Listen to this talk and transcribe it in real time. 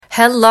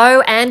Hello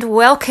and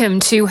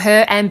welcome to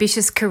Her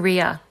Ambitious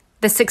Career,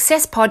 the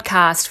success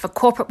podcast for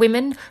corporate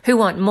women who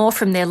want more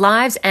from their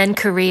lives and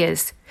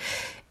careers.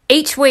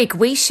 Each week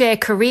we share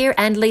career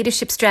and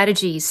leadership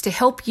strategies to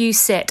help you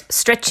set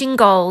stretching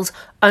goals,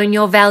 own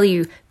your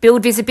value,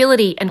 build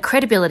visibility and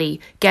credibility,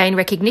 gain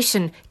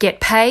recognition, get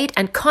paid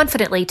and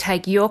confidently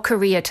take your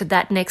career to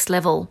that next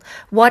level.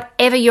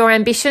 Whatever your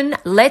ambition,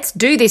 let's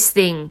do this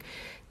thing.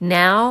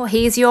 Now,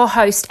 here's your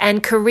host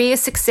and career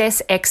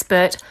success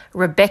expert,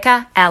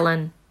 Rebecca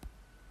Allen.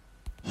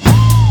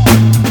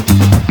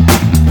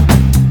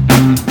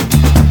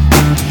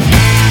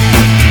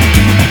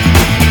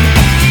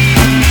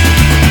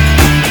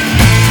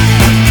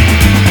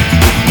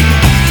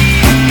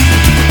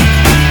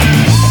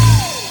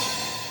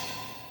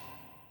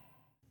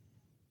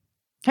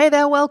 Hey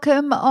there,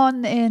 welcome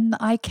on in.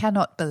 I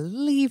cannot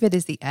believe it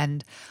is the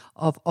end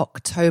of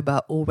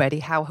October already.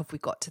 How have we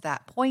got to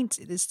that point?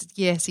 This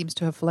year seems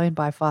to have flown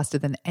by faster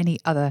than any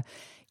other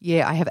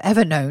year I have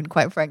ever known,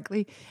 quite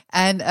frankly.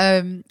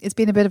 And it's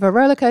been a bit of a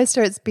roller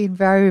coaster. It's been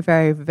very,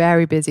 very,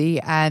 very busy.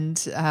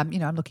 And,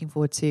 I'm looking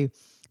forward to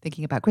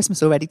thinking about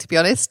Christmas already, to be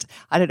honest.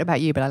 I don't know about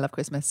you, but I love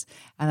Christmas.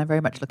 And I'm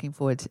very much looking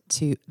forward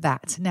to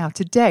that. Now,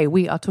 today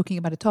we are talking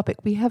about a topic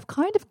we have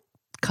kind of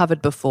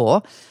covered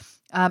before.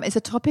 It's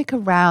a topic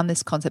around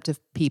this concept of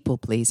people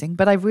pleasing,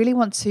 but I really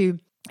want to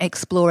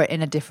explore it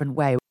in a different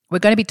way. We're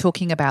going to be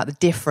talking about the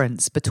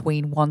difference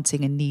between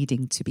wanting and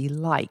needing to be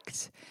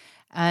liked.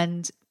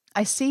 And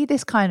I see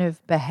this kind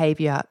of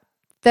behavior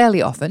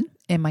fairly often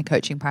in my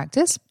coaching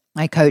practice.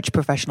 I coach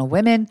professional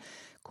women,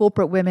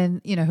 corporate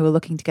women, who are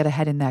looking to get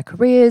ahead in their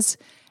careers.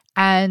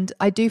 And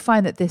I do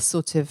find that this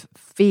sort of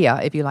fear,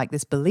 if you like,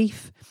 this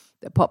belief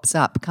that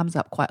comes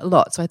up quite a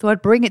lot. So I thought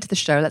I'd bring it to the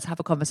show. Let's have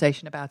a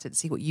conversation about it and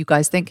see what you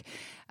guys think.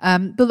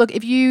 But look,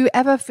 if you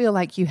ever feel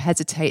like you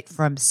hesitate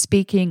from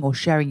speaking or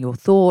sharing your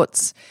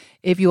thoughts,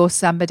 if you're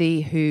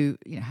somebody who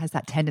has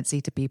that tendency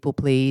to people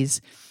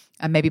please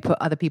and maybe put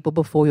other people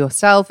before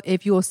yourself,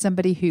 if you're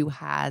somebody who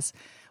has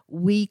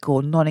weak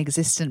or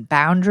non-existent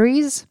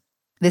boundaries,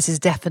 this is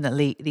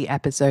definitely the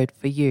episode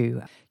for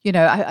you.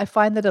 I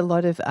find that a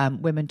lot of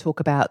women talk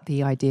about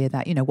the idea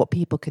that, what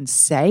people can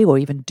say or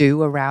even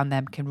do around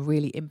them can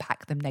really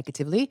impact them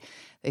negatively.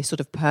 They sort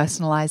of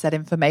personalize that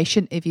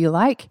information, if you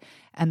like,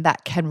 and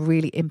that can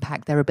really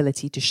impact their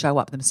ability to show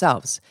up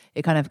themselves.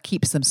 It kind of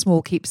keeps them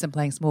small, keeps them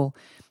playing small,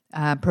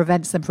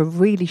 prevents them from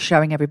really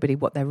showing everybody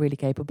what they're really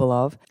capable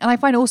of. And I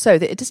find also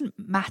that it doesn't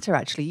matter,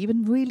 actually,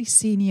 even really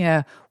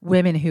senior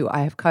women who I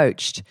have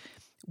coached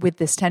with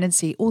this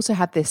tendency also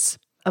have this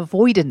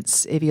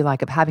avoidance, if you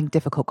like, of having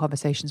difficult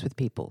conversations with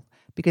people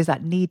because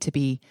that need to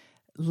be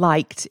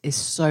liked is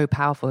so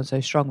powerful and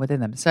so strong within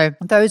them. So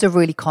those are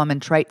really common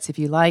traits, if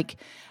you like,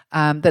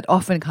 that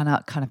often kind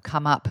of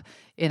come up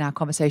in our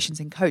conversations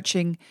in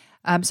coaching.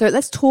 So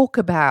let's talk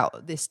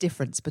about this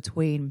difference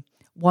between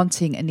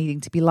wanting and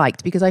needing to be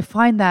liked, because I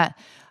find that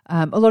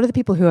a lot of the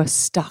people who are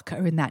stuck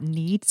are in that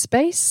need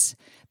space.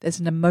 There's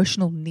an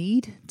emotional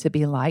need to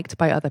be liked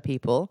by other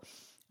people.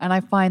 And I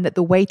find that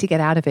the way to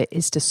get out of it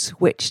is to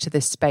switch to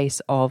this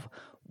space of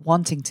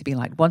wanting to be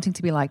liked. Wanting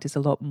to be liked is a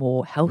lot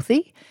more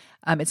healthy.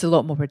 It's a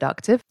lot more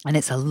productive and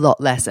it's a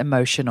lot less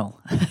emotional.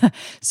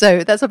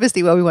 So that's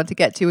obviously where we want to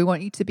get to. We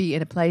want you to be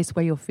in a place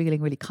where you're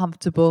feeling really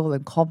comfortable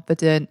and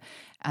confident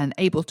and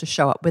able to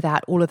show up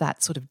without all of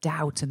that sort of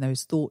doubt and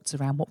those thoughts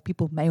around what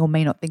people may or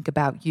may not think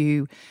about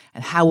you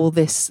and how will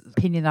this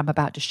opinion I'm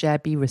about to share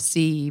be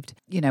received,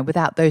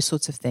 without those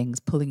sorts of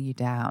things pulling you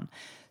down.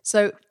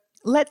 So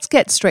let's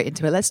get straight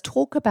into it. Let's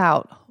talk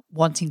about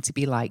wanting to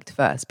be liked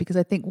first, because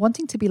I think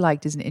wanting to be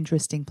liked is an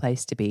interesting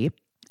place to be.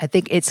 I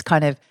think it's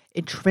kind of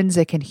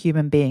intrinsic in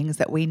human beings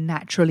that we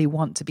naturally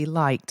want to be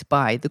liked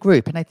by the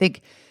group. And I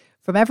think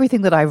from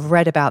everything that I've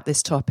read about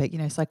this topic,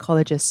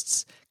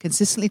 psychologists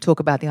consistently talk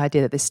about the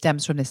idea that this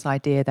stems from this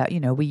idea that,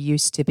 we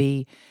used to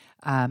be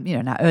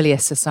in our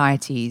earliest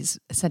societies,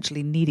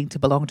 essentially needing to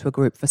belong to a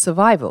group for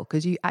survival,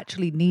 because you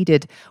actually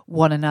needed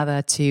one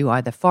another to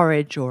either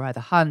forage or either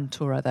hunt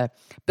or either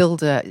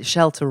build a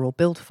shelter or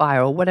build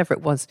fire or whatever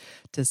it was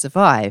to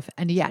survive.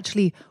 And you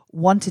actually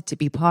wanted to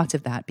be part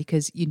of that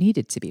because you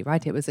needed to be,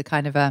 right? It was a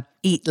kind of a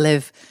eat,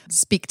 live,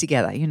 speak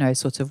together,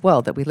 sort of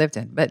world that we lived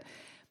in. But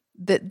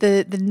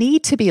the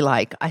need to be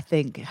like, I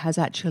think, has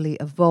actually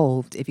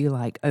evolved, if you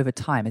like, over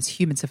time, as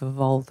humans have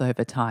evolved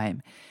over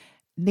time.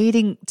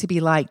 Needing to be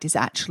liked is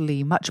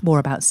actually much more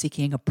about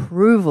seeking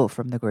approval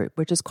from the group,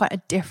 which is quite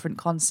a different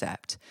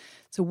concept.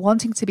 So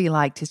wanting to be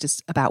liked is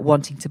just about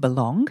wanting to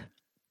belong.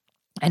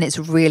 And it's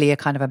really a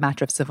kind of a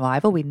matter of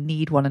survival. We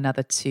need one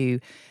another to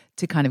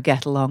kind of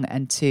get along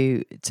and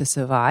to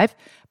survive.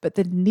 But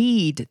the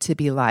need to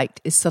be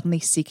liked is suddenly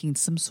seeking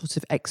some sort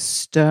of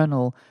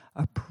external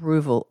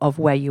approval of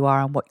where you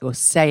are and what you're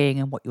saying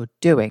and what you're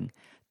doing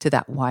to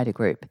that wider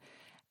group.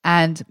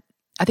 And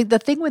I think the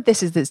thing with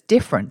this is that's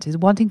different is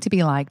wanting to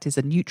be liked is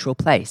a neutral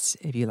place,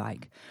 if you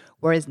like,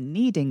 whereas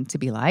needing to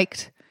be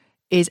liked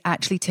is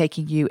actually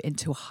taking you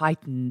into a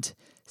heightened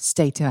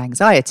state of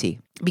anxiety.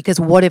 Because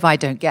what if I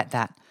don't get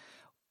that?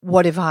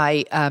 what if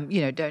I,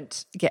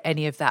 don't get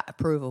any of that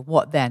approval?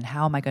 What then?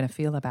 How am I going to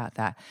feel about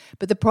that?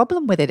 But the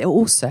problem with it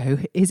also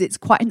is it's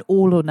quite an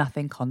all or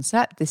nothing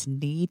concept, this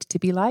need to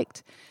be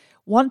liked.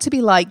 Want to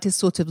be liked is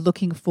sort of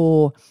looking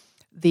for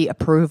the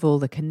approval,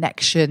 the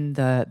connection,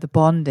 the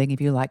bonding, if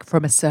you like,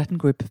 from a certain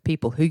group of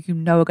people who you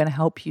know are going to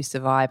help you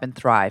survive and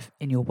thrive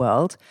in your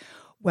world.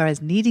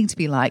 Whereas needing to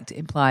be liked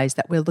implies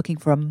that we're looking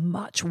for a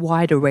much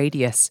wider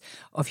radius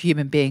of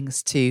human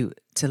beings to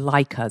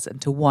like us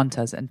and to want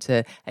us and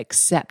to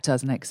accept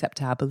us and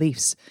accept our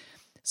beliefs.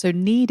 So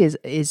need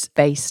is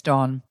based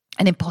on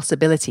an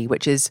impossibility,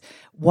 which is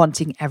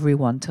wanting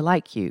everyone to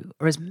like you,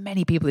 or as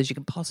many people as you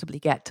can possibly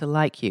get to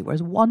like you.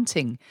 Whereas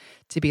wanting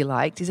to be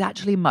liked is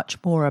actually much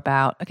more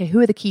about, okay, who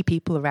are the key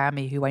people around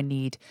me who I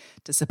need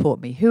to support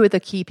me? Who are the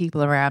key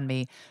people around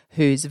me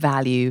whose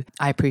value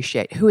I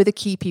appreciate? Who are the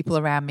key people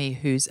around me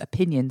whose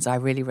opinions I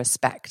really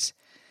respect?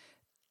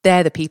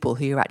 They're the people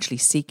who you're actually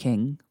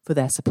seeking for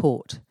their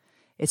support.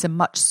 It's a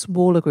much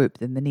smaller group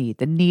than the need.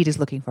 The need is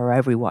looking for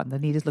everyone. The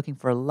need is looking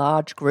for a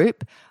large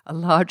group, a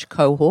large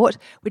cohort,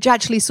 which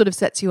actually sort of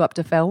sets you up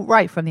to fail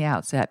right from the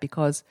outset,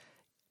 because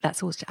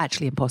that's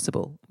actually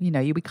impossible.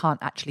 We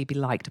can't actually be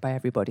liked by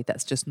everybody.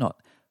 That's just not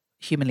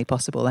humanly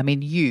possible. I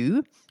mean,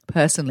 you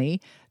personally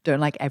don't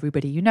like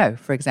everybody you know,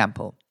 for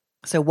example.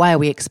 So why are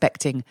we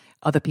expecting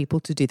other people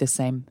to do the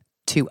same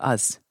to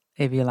us,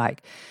 if you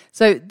like?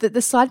 So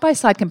the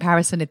side-by-side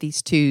comparison of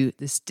these two,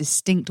 this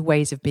distinct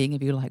ways of being,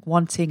 if you like,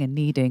 wanting and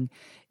needing,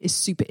 is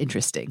super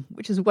interesting,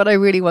 which is what I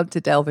really want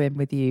to delve in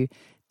with you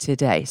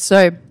today.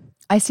 So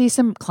I see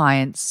some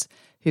clients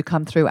who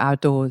come through our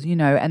doors,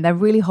 and they're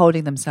really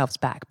holding themselves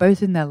back,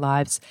 both in their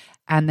lives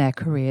and their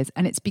careers.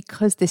 And it's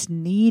because this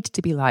need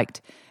to be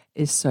liked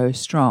is so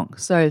strong.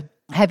 So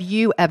have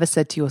you ever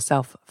said to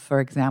yourself, for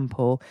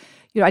example,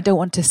 I don't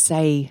want to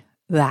say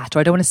that, or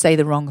I don't want to say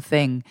the wrong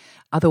thing,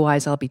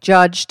 otherwise I'll be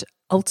judged.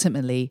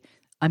 Ultimately,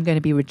 I'm going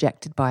to be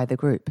rejected by the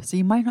group. So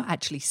you might not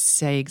actually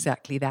say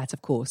exactly that,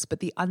 of course, but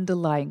the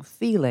underlying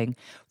feeling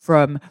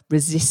from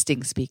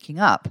resisting speaking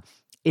up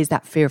is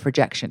that fear of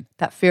rejection,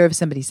 that fear of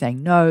somebody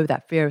saying no,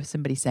 that fear of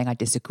somebody saying I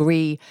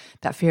disagree,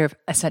 that fear of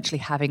essentially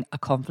having a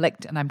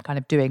conflict. And I'm kind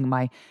of doing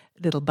my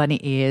little bunny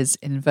ears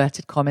in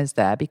inverted commas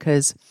there,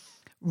 because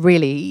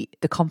really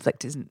the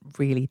conflict isn't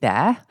really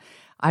there.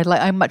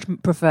 I much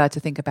prefer to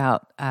think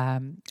about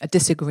a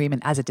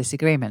disagreement as a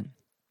disagreement.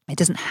 It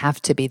doesn't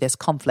have to be this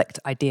conflict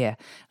idea.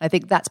 I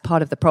think that's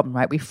part of the problem,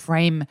 right? We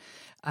frame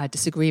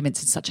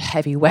disagreements in such a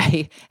heavy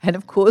way. And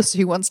of course,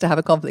 who wants to have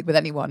a conflict with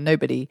anyone?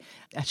 Nobody.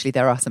 Actually,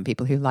 there are some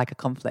people who like a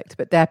conflict,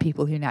 but they're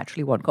people who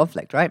naturally want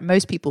conflict, right?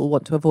 Most people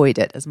want to avoid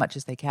it as much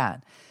as they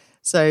can.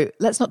 So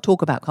let's not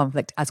talk about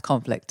conflict as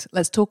conflict.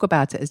 Let's talk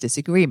about it as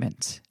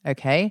disagreement,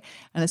 okay?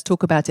 And let's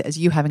talk about it as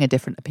you having a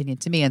different opinion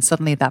to me. And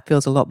suddenly that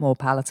feels a lot more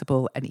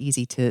palatable and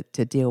easy to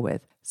deal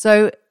with.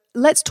 So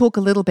let's talk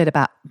a little bit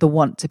about the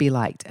want to be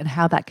liked and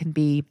how that can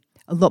be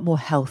a lot more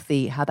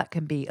healthy, how that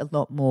can be a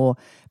lot more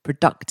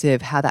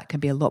productive, how that can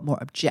be a lot more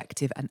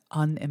objective and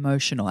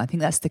unemotional. I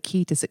think that's the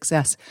key to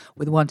success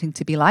with wanting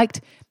to be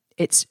liked.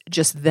 It's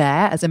just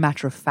there as a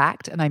matter of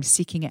fact, and I'm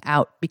seeking it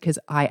out because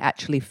I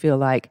actually feel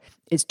like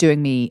it's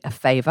doing me a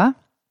favor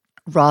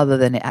rather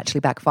than it actually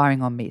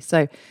backfiring on me.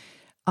 So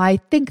I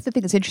think the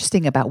thing that's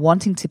interesting about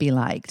wanting to be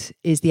liked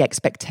is the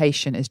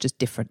expectation is just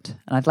different.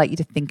 And I'd like you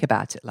to think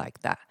about it like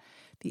that.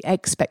 The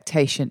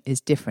expectation is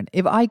different.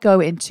 If I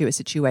go into a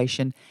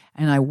situation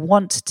and I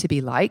want to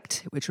be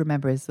liked, which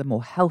remember is the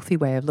more healthy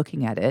way of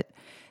looking at it,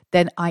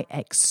 then I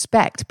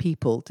expect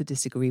people to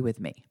disagree with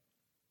me.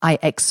 I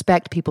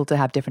expect people to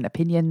have different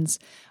opinions.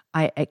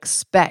 I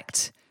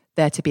expect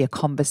there to be a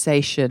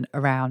conversation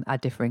around our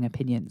differing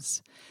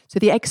opinions. So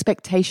the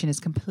expectation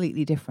is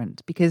completely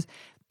different, because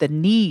the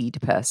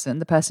need person,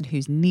 the person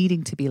who's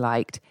needing to be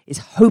liked, is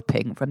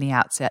hoping from the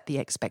outset, the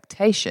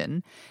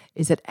expectation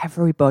is that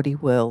everybody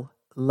will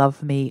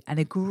love me and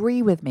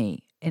agree with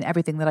me in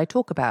everything that I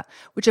talk about,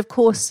 which of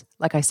course,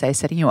 like I say, is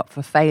setting you up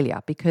for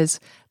failure, because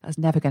that's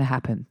never going to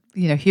happen.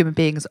 Human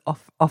beings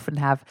often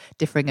have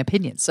differing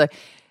opinions. So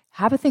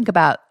have a think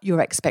about your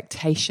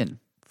expectation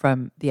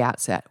from the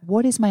outset.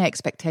 What is my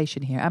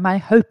expectation here? Am I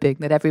hoping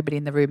that everybody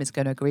in the room is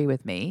going to agree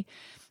with me?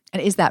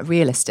 And is that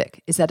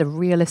realistic? Is that a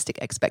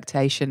realistic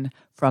expectation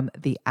from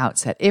the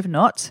outset? If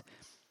not,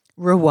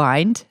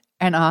 rewind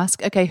and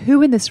ask, okay,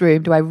 who in this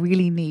room do I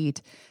really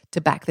need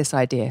to back this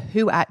idea?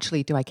 Who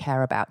actually do I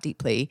care about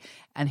deeply?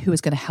 And who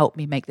is going to help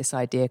me make this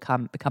idea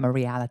become a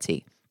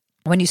reality?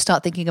 When you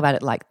start thinking about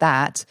it like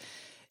that,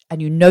 and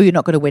you're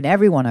not going to win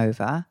everyone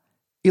over,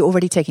 you're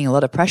already taking a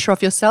lot of pressure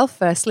off yourself,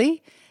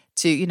 firstly,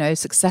 to,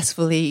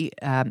 successfully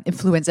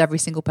influence every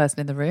single person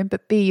in the room.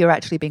 But B, you're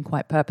actually being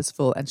quite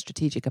purposeful and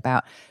strategic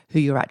about who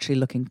you're actually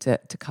looking to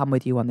come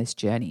with you on this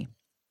journey.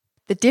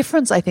 The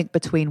difference, I think,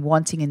 between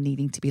wanting and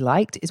needing to be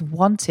liked is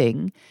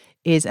wanting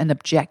is an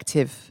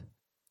objective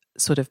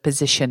sort of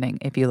positioning,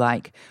 if you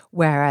like,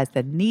 whereas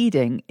the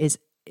needing is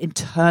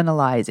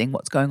internalizing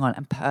what's going on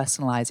and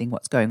personalizing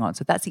what's going on.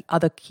 So that's the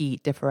other key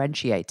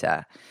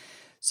differentiator.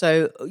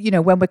 So,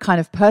 when we're kind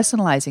of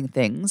personalizing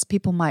things,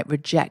 people might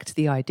reject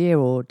the idea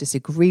or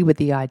disagree with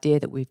the idea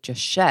that we've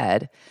just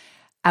shared.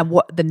 And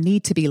what the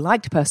need to be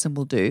liked person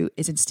will do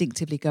is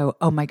instinctively go,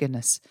 oh my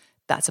goodness,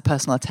 that's a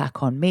personal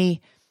attack on me.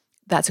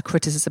 That's a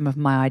criticism of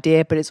my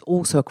idea, but it's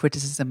also a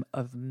criticism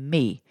of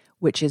me,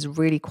 which is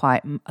really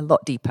quite a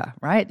lot deeper,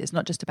 right? It's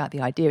not just about the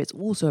idea, it's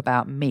also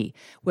about me.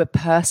 We're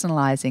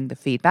personalizing the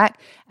feedback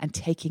and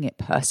taking it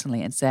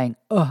personally and saying,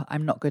 oh,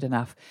 I'm not good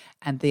enough.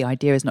 And the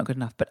idea is not good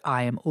enough, but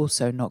I am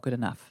also not good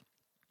enough.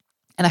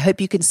 And I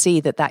hope you can see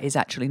that that is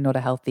actually not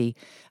a healthy,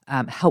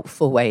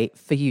 helpful way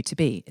for you to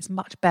be. It's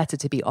much better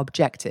to be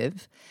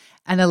objective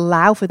and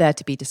allow for there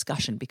to be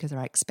discussion, because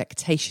our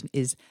expectation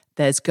is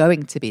there's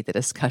going to be the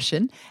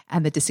discussion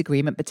and the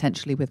disagreement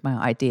potentially with my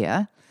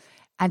idea,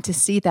 and to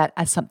see that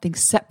as something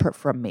separate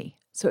from me.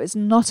 So it's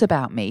not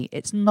about me.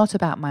 It's not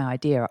about my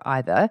idea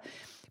either,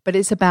 but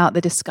it's about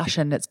the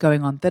discussion that's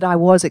going on that I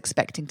was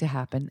expecting to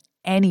happen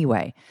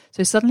anyway.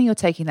 So suddenly you're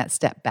taking that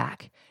step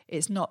back.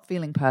 It's not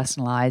feeling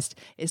personalized.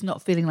 It's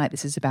not feeling like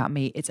this is about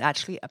me. It's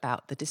actually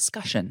about the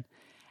discussion.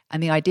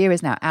 And the idea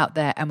is now out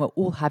there and we're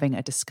all having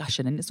a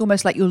discussion. And it's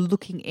almost like you're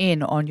looking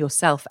in on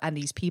yourself and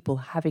these people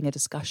having a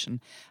discussion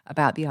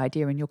about the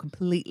idea, and you're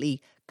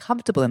completely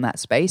comfortable in that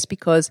space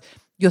because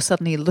you're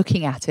suddenly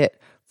looking at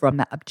it from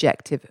that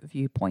objective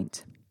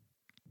viewpoint.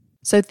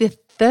 So the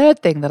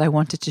third thing that I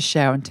wanted to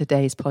share on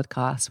today's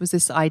podcast was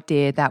this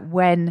idea that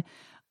when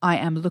I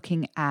am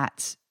looking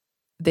at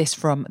this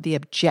from the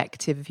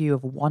objective view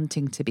of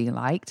wanting to be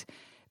liked,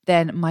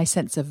 then my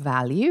sense of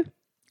value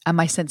and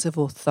my sense of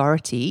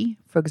authority,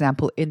 for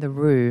example, in the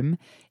room,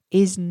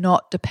 is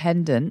not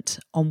dependent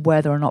on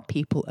whether or not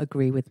people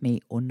agree with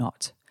me or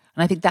not.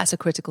 And I think that's a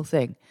critical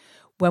thing.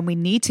 When we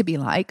need to be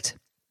liked,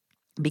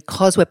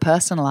 because we're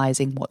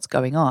personalizing what's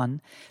going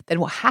on,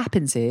 then what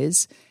happens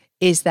is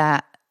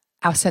that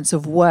our sense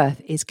of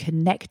worth is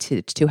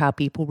connected to how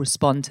people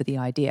respond to the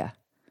idea.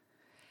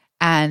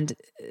 And,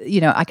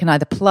 I can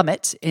either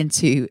plummet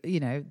into,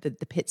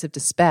 the pits of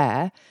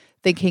despair,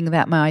 thinking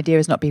that my idea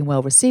is not being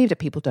well received, that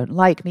people don't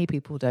like me,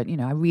 people don't,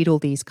 I read all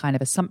these kind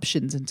of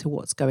assumptions into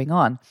what's going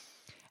on.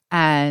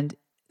 And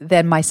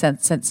then my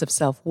sense of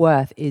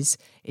self-worth is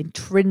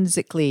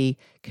intrinsically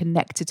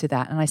connected to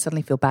that. And I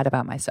suddenly feel bad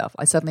about myself.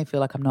 I suddenly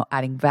feel like I'm not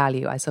adding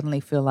value. I suddenly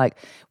feel like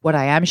what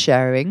I am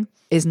sharing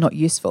is not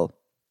useful.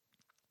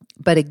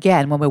 But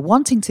again, when we're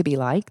wanting to be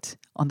liked,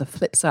 on the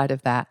flip side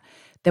of that,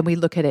 then we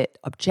look at it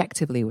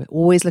objectively. We're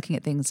always looking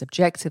at things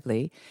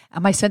objectively.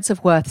 And my sense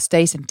of worth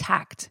stays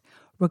intact,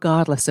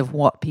 regardless of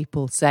what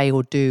people say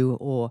or do,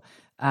 or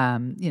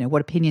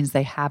what opinions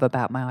they have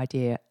about my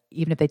idea.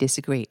 Even if they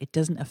disagree, it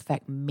doesn't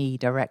affect me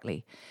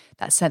directly.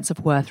 That sense of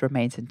worth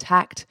remains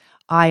intact.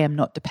 I am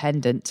not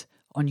dependent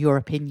on your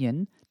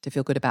opinion to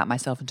feel good about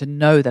myself and to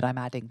know that I'm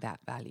adding that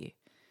value.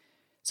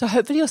 So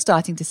hopefully you're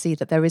starting to see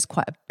that there is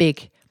quite a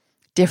big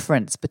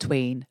difference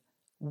between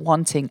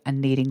wanting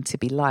and needing to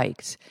be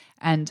liked.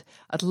 And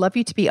I'd love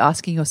you to be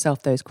asking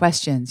yourself those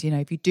questions.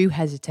 If you do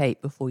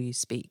hesitate before you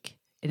speak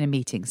in a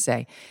meeting,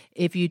 say,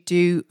 if you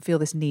do feel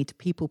this need to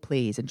people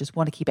please and just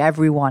want to keep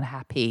everyone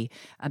happy,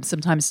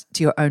 sometimes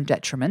to your own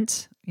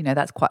detriment,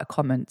 that's quite a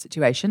common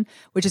situation,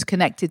 which is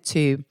connected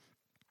to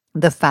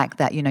the fact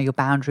that, your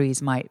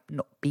boundaries might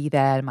not be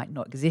there, might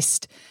not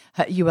exist.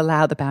 You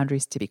allow the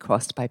boundaries to be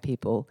crossed by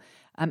people.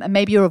 And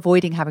maybe you're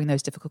avoiding having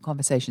those difficult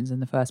conversations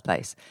in the first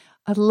place.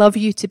 I'd love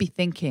you to be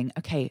thinking,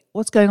 okay,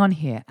 what's going on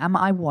here? Am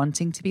I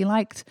wanting to be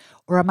liked,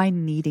 or am I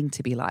needing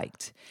to be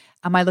liked?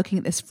 Am I looking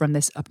at this from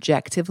this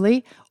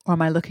objectively, or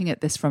am I looking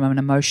at this from an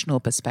emotional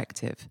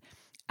perspective?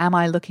 Am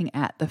I looking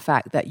at the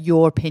fact that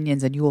your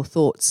opinions and your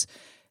thoughts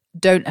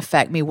don't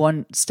affect me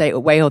one state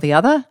way or the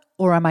other?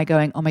 Or am I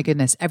going, oh my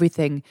goodness,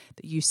 everything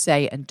that you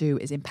say and do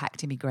is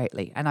impacting me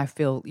greatly, and I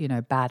feel,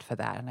 bad for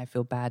that, and I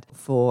feel bad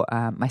for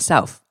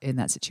myself in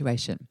that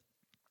situation?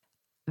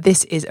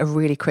 This is a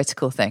really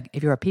critical thing.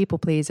 If you're a people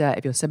pleaser,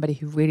 if you're somebody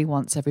who really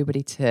wants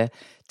everybody to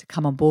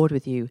come on board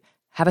with you,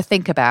 have a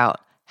think about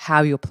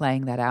how you're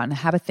playing that out, and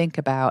have a think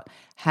about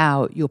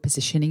how you're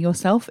positioning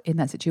yourself in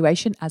that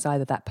situation as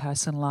either that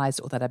personalized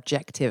or that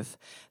objective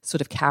sort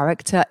of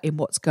character in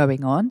what's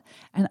going on,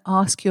 and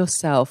ask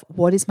yourself,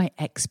 what is my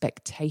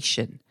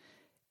expectation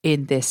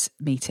in this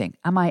meeting?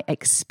 Am I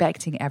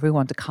expecting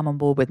everyone to come on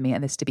board with me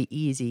and this to be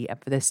easy and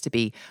for this to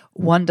be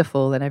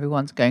wonderful and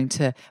everyone's going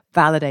to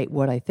validate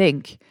what I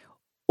think?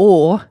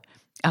 Or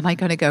am I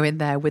going to go in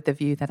there with the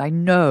view that I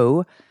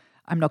know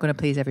I'm not going to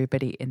please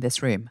everybody in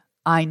this room?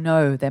 I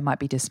know there might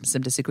be just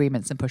some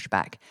disagreements and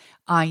pushback.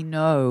 I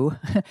know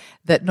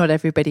that not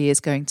everybody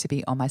is going to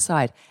be on my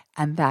side,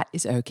 and that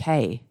is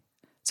okay.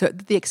 So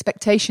the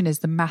expectation is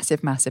the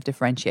massive, massive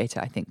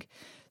differentiator, I think.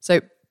 So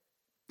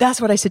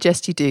that's what I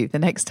suggest you do the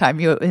next time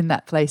you're in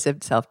that place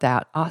of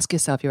self-doubt. Ask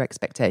yourself your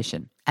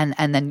expectation. And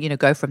then,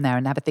 go from there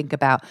and have a think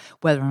about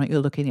whether or not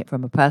you're looking at it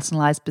from a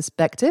personalized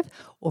perspective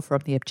or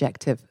from the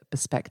objective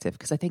perspective.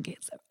 Because I think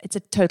it's a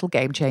total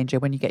game changer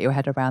when you get your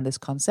head around this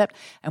concept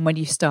and when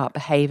you start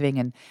behaving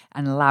and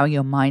allowing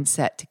your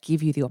mindset to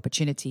give you the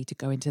opportunity to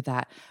go into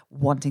that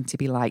wanting to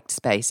be liked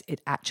space.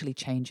 It actually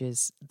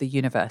changes the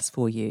universe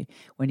for you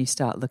when you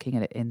start looking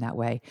at it in that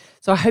way.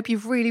 So I hope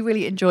you've really,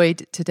 really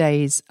enjoyed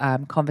today's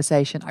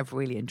conversation. I've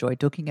really enjoyed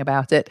talking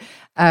about it.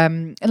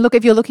 And look,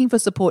 if you're looking for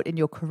support in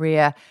your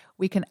career,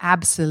 we can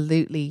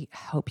absolutely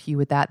help you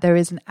with that. There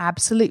is an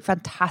absolute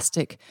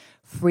fantastic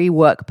free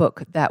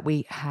workbook that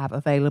we have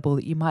available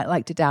that you might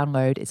like to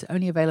download. It's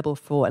only available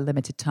for a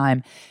limited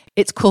time.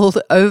 It's called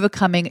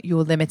Overcoming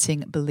Your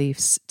Limiting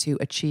Beliefs to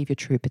Achieve Your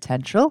True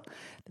Potential.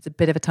 It's a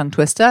bit of a tongue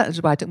twister, which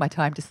is why I took my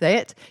time to say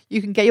it.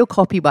 You can get your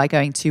copy by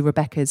going to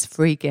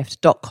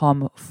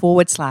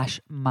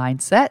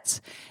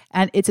rebeccasfreegift.com/mindset.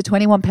 And it's a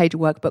 21-page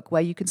workbook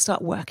where you can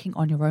start working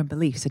on your own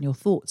beliefs and your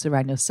thoughts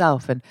around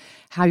yourself and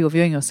how you're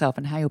viewing yourself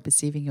and how you're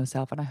perceiving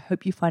yourself. And I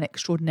hope you find it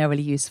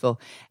extraordinarily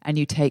useful and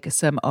you take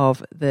some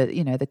of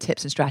the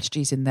tips and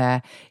strategies in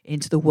there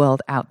into the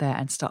world out there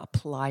and start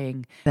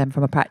applying them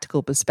from a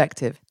practical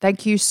perspective.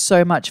 Thank you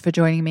so much for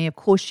joining me. Of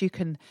course, you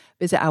can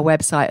visit our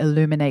website,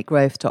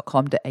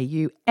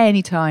 illuminategrowth.com.au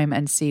anytime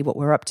and see what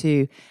we're up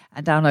to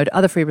and download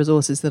other free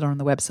resources that are on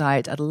the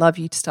website. I'd love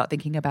you to start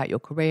thinking about your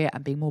career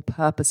and being more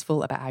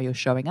purposeful about how you're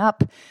showing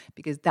up,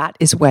 because that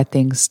is where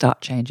things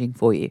start changing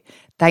for you.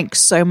 Thanks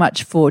so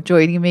much for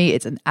joining me.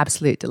 It's an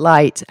absolute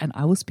delight, and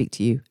I will speak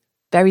to you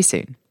very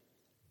soon.